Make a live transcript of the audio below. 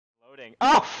loading.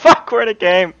 Oh fuck, we're in a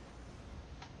game.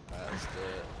 Let's do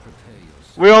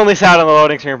it. We only sat on the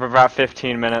loading screen for about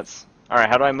 15 minutes. Alright,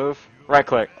 how do I move? Right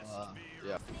click.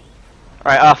 Yeah.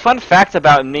 Alright, fun fact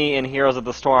about me in Heroes of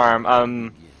the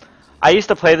Storm. I used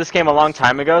to play this game a long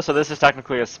time ago, so this is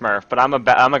technically a Smurf, but I'm a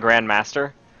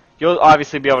Grandmaster. You'll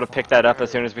obviously be able to pick that up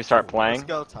as soon as we start playing. Let's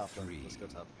go top lane. Let's go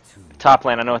top. Top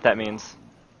lane, I know what that means.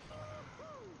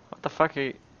 What the fuck are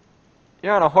you...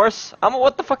 You're on a horse?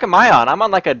 What the fuck am I on? I'm on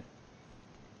like a...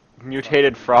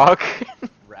 mutated frog.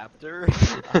 Raptor?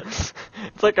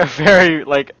 It's like a very,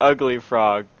 like, ugly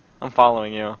frog. I'm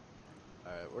following you.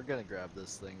 Alright, we're gonna grab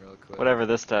this thing real quick. Whatever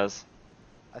this does.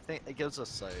 I think it gives us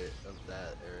sight of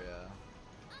that area.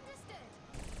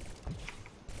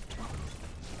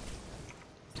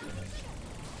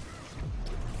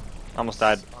 Almost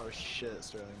died. Oh shit,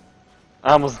 Sterling.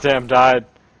 I almost damn died.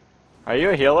 Are you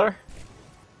a healer?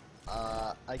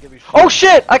 I give you shit. Oh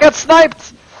shit! I got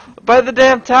sniped! By the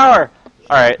damn tower!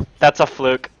 Alright, that's a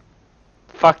fluke.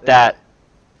 Fuck that.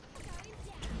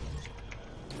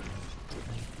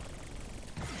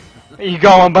 Where you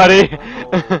going, buddy?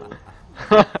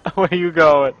 Where you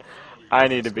going? I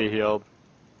need to be healed.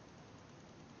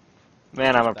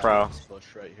 Man, I'm a pro. This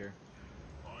bush right here.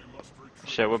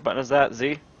 Shit, what button is that?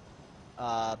 Z?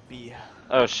 B.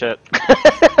 Oh shit.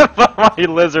 My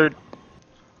lizard.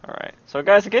 Alright, so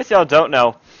guys, in case y'all don't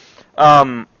know,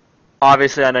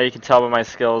 obviously I know you can tell by my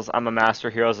skills, I'm a Master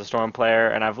Heroes of Storm player,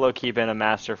 and I've low-key been a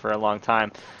Master for a long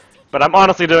time. But I'm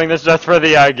honestly doing this just for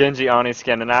the Genji Oni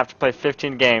Skin, and I have to play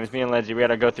 15 games. Me and Leggy, we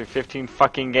gotta go through 15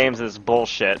 fucking games of this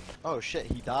bullshit. Oh shit,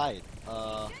 he died.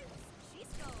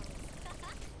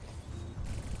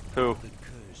 Who?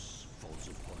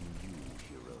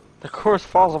 The curse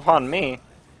falls upon me?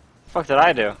 The fuck did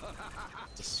I do?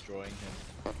 Destroying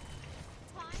him.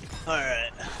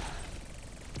 Alright.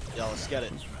 Yo, let's get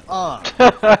it.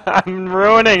 I'm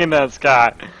ruining this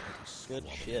guy. Good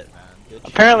shit, man. Good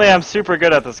Apparently I'm super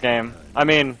good at this game. I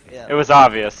mean, Yeah. it was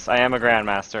obvious. I am a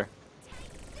Grandmaster.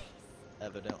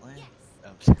 Evidently.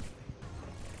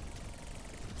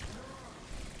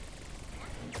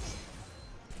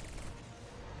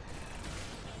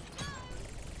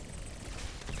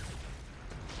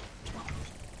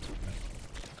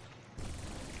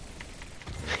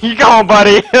 You going,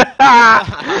 buddy?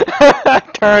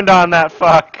 Turned on that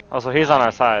fuck. Oh, so he's on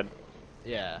our side.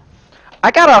 Yeah.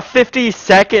 I got a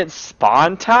 50-second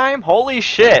spawn time? Holy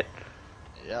shit.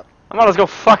 Yep. I'm gonna go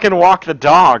fucking walk the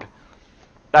dog.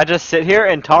 I just sit here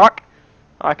and talk?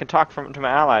 Oh, I can talk to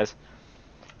my allies.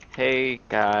 Hey,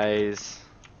 guys.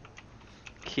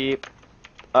 Keep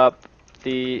up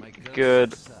the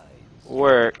good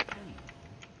work.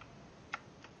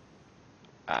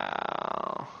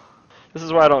 Ow. This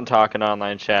is why I don't talk in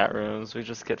online chat rooms. We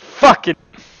just get fucking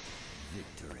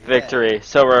victory.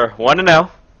 So we're 1-0.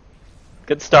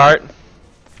 Good start.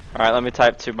 Alright, let me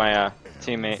type to my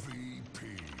teammate.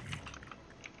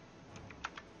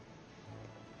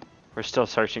 We're still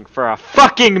searching for a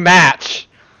fucking match!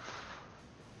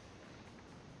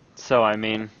 So, I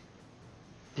mean,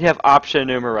 you have option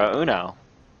numero uno.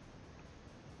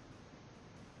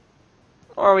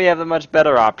 Or we have the much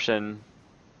better option,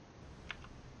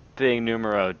 being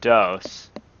numero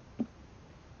dos.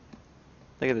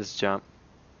 Look at this jump.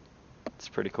 It's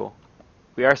pretty cool.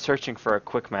 We are searching for a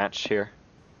quick match here.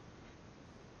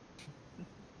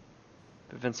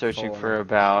 We've been searching for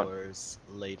about hours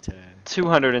later.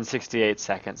 268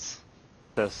 seconds.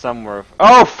 So somewhere.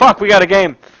 Oh fuck! We got a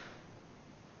game.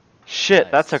 Shit,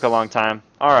 Nice. that took a long time.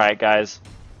 All right, guys.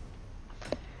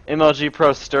 MLG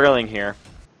Pro Sterling here.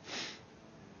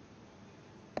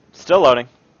 Still loading.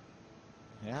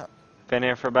 Yeah. Been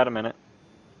here for about a minute.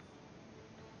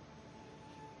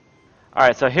 All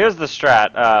right, so here's the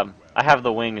strat. I have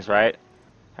the wings, right?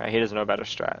 All right, he doesn't know about a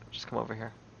strat. Just come over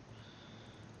here.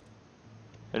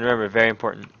 And remember, very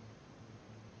important.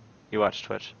 You watch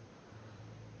Twitch.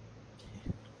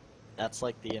 That's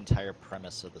like the entire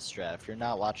premise of the strat. If you're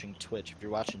not watching Twitch, if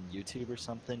you're watching YouTube or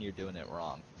something, you're doing it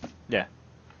wrong. Yeah.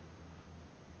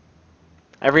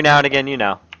 Every now and again, you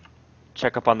know.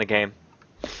 Check up on the game.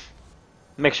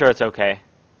 Make sure it's okay.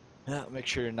 Yeah, make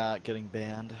sure you're not getting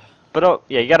banned. But oh,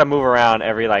 yeah, you gotta move around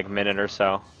every like minute or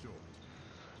so.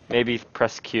 Maybe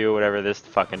press Q, whatever this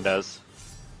fucking does.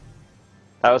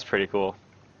 That was pretty cool.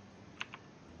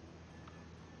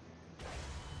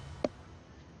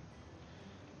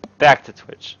 Back to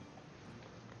Twitch.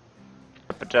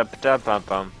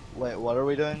 Wait, what are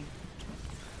we doing?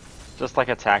 Just like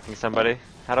attacking somebody.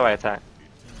 How do I attack?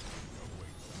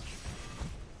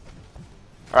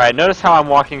 Alright, notice how I'm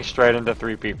walking straight into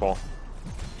 3 people.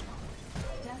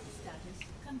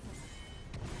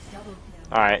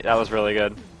 Alright, that was really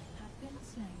good.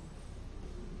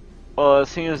 Well, it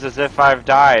seems as if I've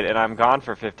died and I'm gone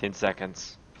for 15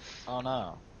 seconds. Oh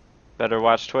no. Better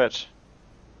watch Twitch.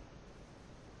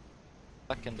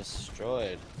 Fucking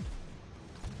destroyed.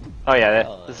 Oh yeah,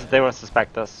 they won't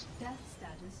suspect us.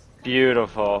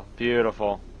 Beautiful,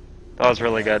 beautiful. That was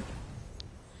really good.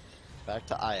 Back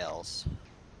to ILs.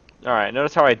 Alright,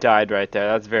 notice how I died right there.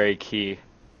 That's very key.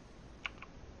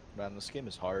 Man, this game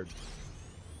is hard.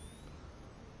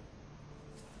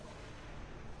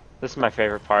 This is my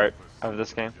favorite part of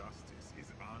this game.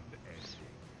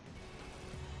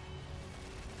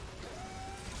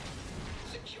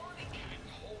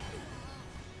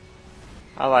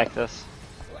 I like this.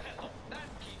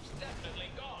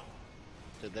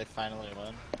 Did they finally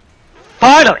win?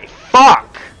 Finally!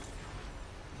 Fuck!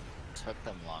 Took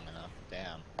them long enough.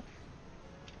 Damn.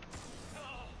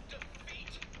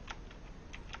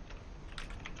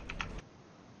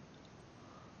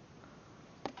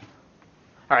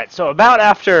 Alright, so about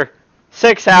after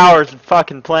 6 hours of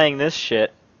fucking playing this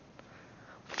shit,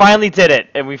 finally did it,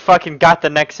 and we fucking got the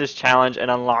Nexus challenge and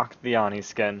unlocked the Oni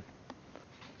Skin.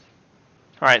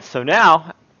 Alright, so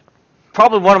now,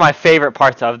 probably one of my favorite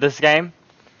parts of this game,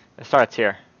 it starts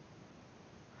here.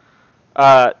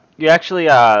 You actually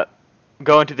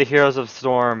go into the Heroes of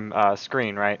Storm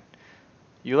screen, right?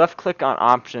 You left click on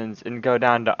options and go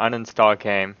down to uninstall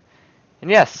game.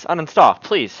 And yes, uninstall,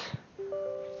 please.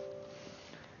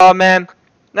 Oh man,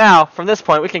 now from this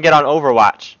point we can get on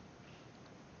Overwatch.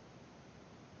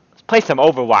 Let's play some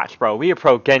Overwatch, bro. We are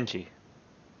pro Genji.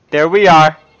 There we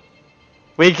are.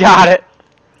 We got it.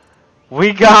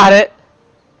 We got it.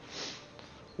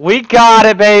 We got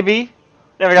it, baby.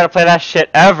 Never gotta play that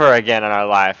shit ever again in our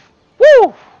life.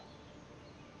 Woo!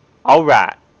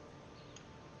 Alright.